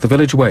day, the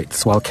village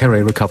waits while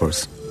Kerry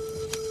recovers.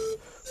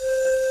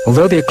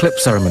 Although the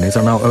eclipse ceremonies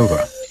are now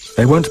over,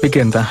 they won't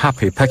begin the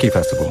happy Peki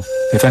festival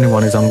if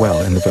anyone is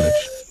unwell in the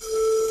village.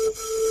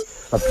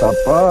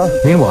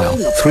 Meanwhile,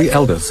 3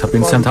 elders have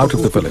been sent out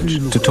of the village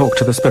to talk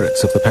to the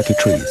spirits of the Peki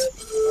trees.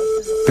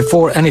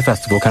 Before any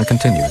festival can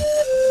continue,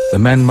 the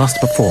men must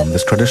perform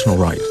this traditional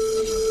rite.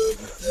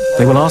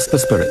 They will ask the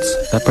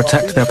spirits that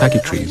protect their peki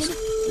trees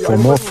for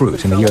more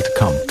fruit in the year to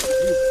come.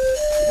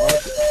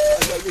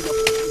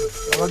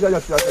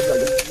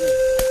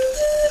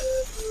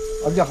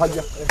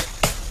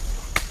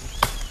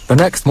 The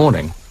next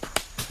morning,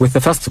 with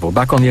the festival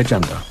back on the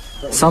agenda,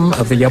 some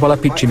of the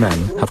Yawalapiti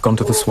men have gone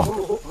to the swamp.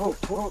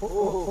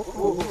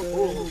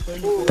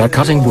 They're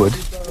cutting wood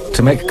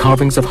to make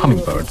carvings of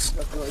hummingbirds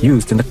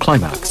used in the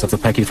climax of the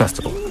Peki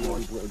festival.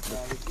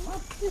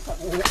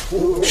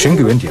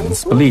 Xingu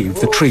Indians believe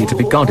the tree to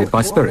be guarded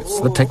by spirits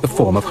that take the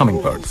form of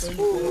hummingbirds.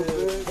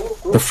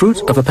 The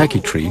fruit of the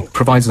Peki tree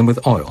provides them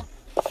with oil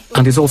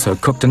and is also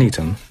cooked and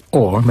eaten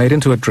or made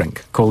into a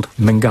drink called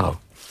mingao.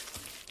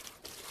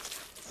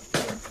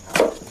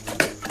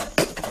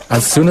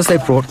 As soon as they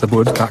brought the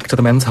wood back to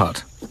the men's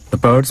hut, the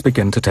birds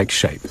begin to take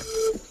shape.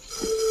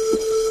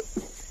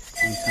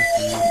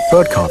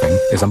 Bird carving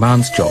is a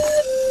man's job,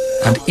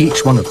 and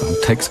each one of them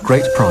takes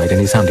great pride in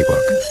his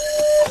handiwork.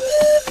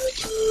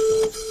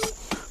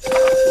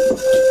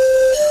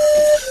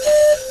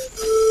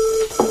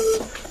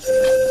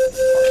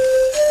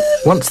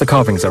 Once the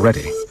carvings are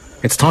ready,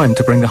 it's time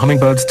to bring the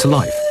hummingbirds to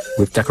life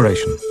with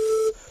decoration.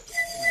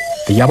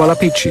 The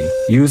Yawalapiti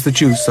use the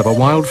juice of a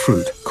wild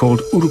fruit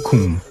called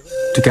urukung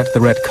to get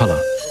the red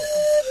color.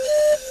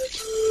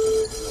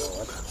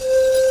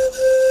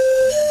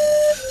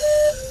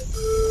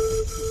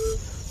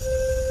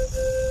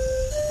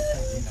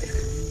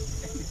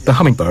 The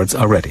hummingbirds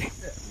are ready.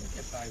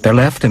 They're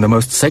left in the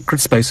most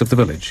sacred space of the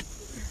village,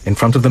 in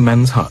front of the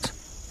men's hut,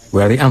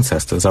 where the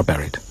ancestors are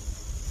buried.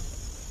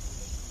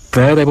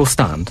 There they will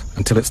stand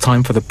until it's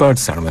time for the bird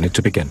ceremony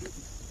to begin.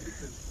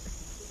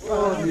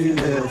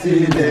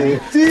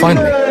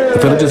 Finally, the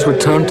villagers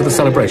return to the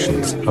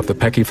celebrations of the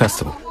Peki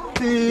festival.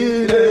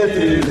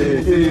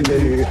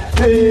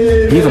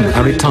 Even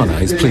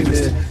Aritana is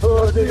pleased.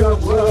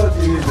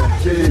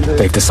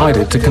 They've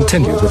decided to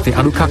continue with the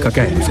Alukaka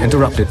games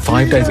interrupted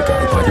 5 days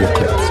ago by the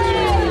eclipse.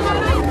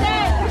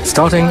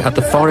 Starting at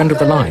the far end of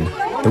the line,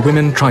 the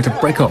women try to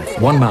break off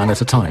one man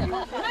at a time.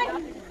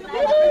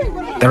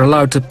 They're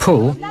allowed to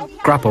pull,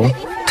 grapple,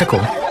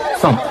 tickle,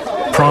 thump,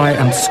 pry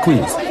and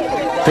squeeze.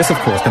 This, of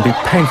course, can be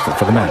painful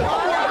for the men,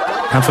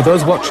 and for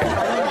those watching,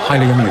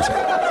 highly amusing.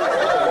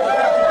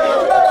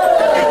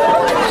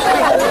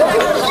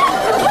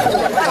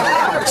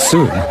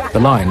 Soon, the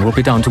line will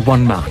be down to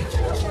one man,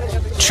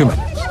 Chuman,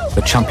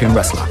 the champion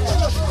wrestler.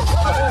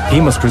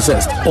 He must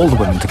resist all the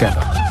women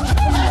together.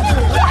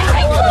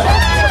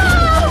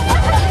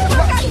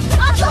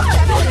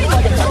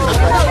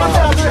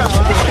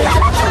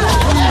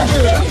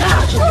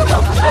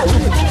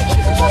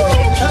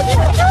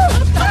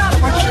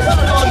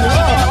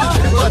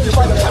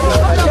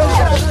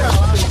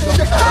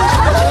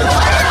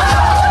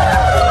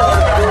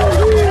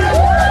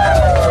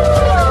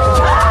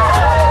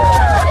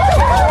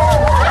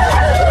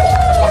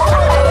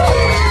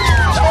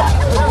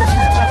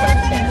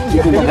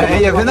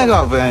 Ya pernah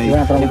kau apa?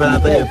 Pernah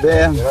tanya apa?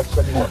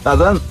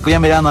 Tadan, kau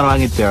yang mereka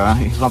orang itu ya,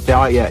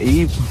 sampai ya,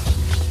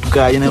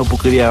 buka aja nih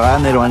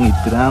pekerjaan dari orang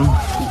itu kan.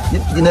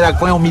 Jadi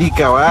aku yang milik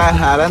kau,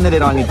 ada dari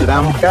orang itu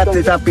kan.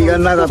 Tapi kan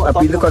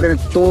tapi itu kau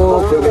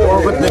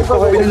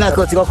pilih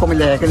aku sih kau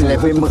milih kan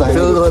lebih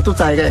tu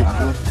saya kan.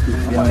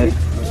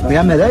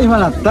 Punya mereka ini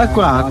mana tak kau,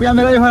 punya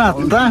mereka ini mana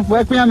tak,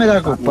 punya mereka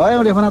kau, punya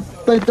mereka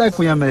tak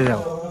punya mereka.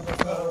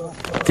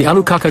 The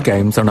Alukaka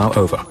games are now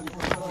over.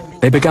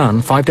 They began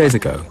 5 days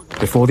ago,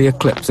 before the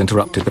eclipse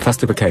interrupted the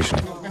festive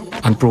occasion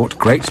and brought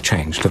great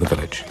change to the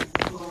village.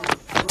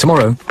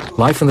 Tomorrow,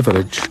 life in the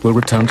village will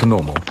return to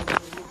normal,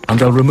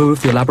 and they'll remove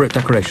the elaborate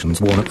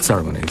decorations worn at the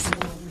ceremonies.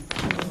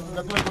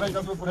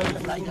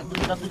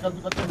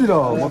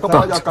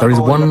 But there is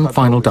one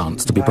final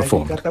dance to be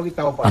performed,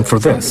 and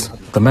for this,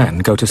 the men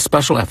go to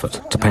special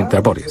effort to paint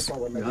their bodies.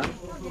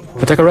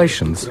 The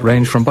decorations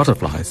range from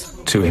butterflies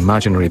to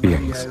imaginary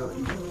beings.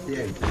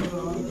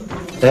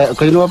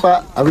 Kau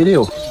apa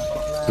awirio?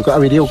 Juga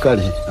awirio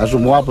kali.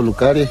 Asumua pun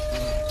kali.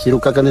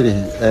 Hiruka kan ini.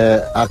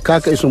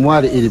 Akak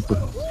semua ini pun.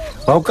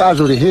 Bau ka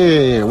azuri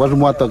he.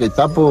 Wasumua tak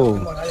itapo.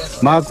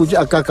 Maka kuci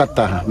akak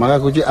kata.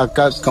 Maka kuci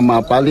akak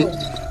kemapali.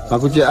 Maka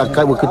kuci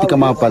akak ketika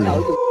kemapali.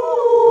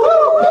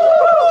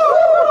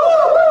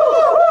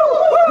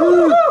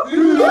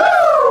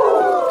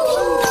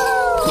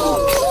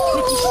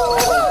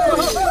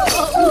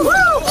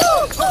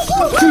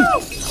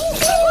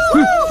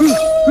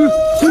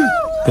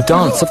 The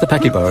dance of the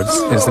Peki birds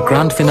is the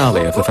grand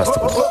finale of the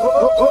festival.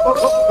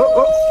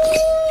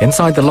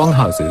 Inside the long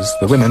houses,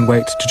 the women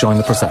wait to join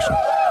the procession.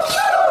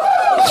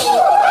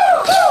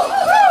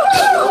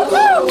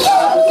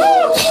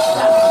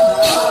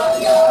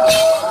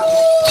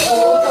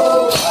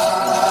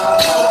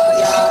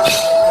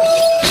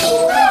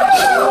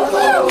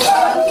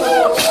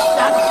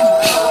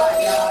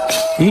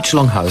 Each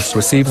longhouse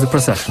receives the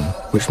procession,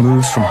 which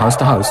moves from house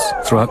to house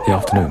throughout the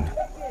afternoon.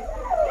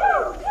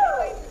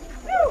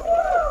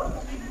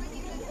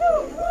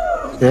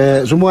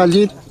 Semua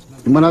alit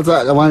mana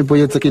tak kawan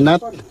punya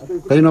terkinat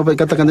Kaya no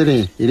katakan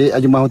diri, iri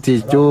aju mahu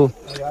ticu,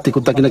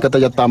 tikutakina kata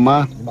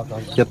yatama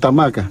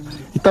ka.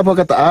 Itapa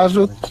kata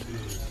asut,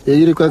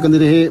 iri katakan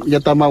diri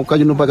yatama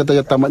kaju nupa kata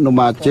yatama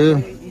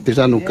numace,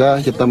 tisanuka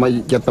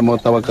yatama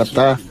tawa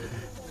kata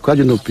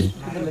kaju nupi.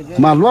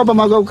 Malu apa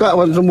magau ka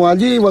semua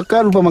aji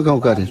wakar lupa magau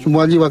kari,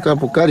 semua aji wakar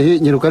pukari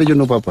nyirukari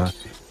junu papa.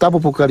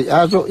 Tapu pukari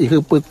asut, ihe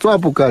petua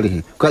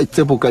pukari, ka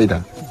itse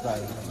pukaida.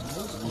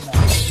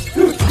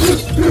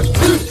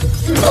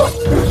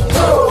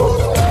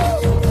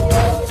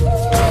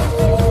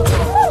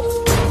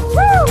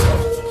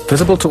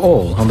 Visible to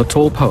all on the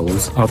tall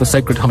poles are the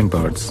sacred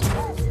hummingbirds.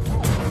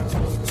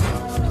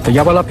 The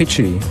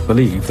Yawalapiti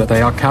believe that they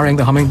are carrying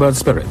the hummingbird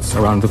spirits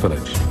around the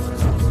village.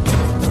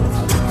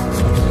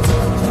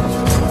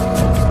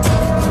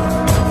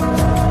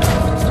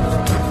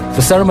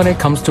 The ceremony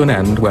comes to an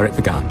end where it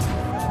began,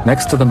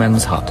 next to the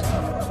men's hut,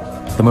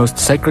 the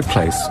most sacred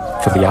place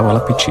for the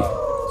Yawalapiti.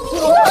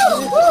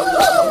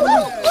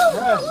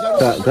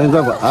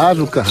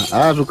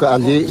 Azuka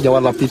ali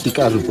Yawalapiti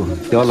ka azupo.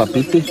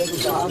 Yawalapiti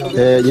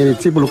nyeri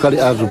tibulu kali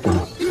azupo.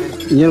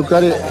 Nyeru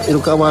kali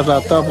iruka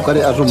wazata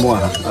pukali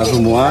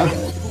azumua.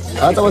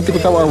 Ata wati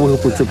kutawa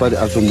wuputu pali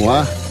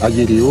azumua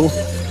ajiriu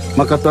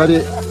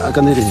makatari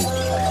akaniri.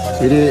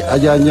 Iri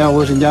ajanya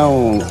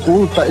wosinyao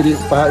uta iri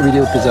paha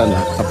video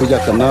tizana. Apuja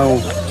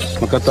kanau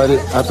makatari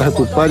ata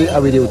kupari a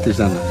video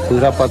tizana.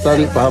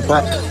 Urapatari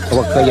pahapa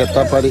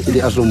wakayata pali iri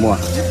azumua.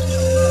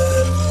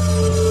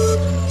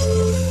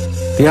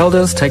 The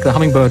elders take the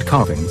hummingbird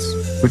carvings,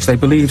 which they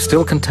believe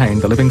still contain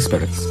the living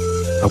spirits,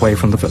 away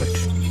from the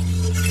village.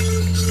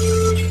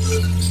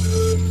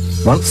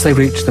 Once they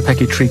reach the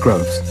Peki tree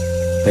groves,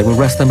 they will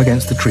rest them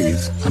against the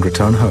trees and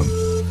return home.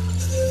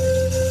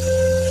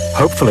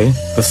 Hopefully,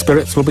 the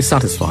spirits will be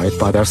satisfied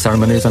by their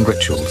ceremonies and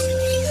rituals,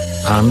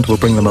 and will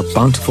bring them a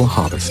bountiful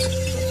harvest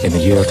in the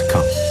year to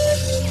come.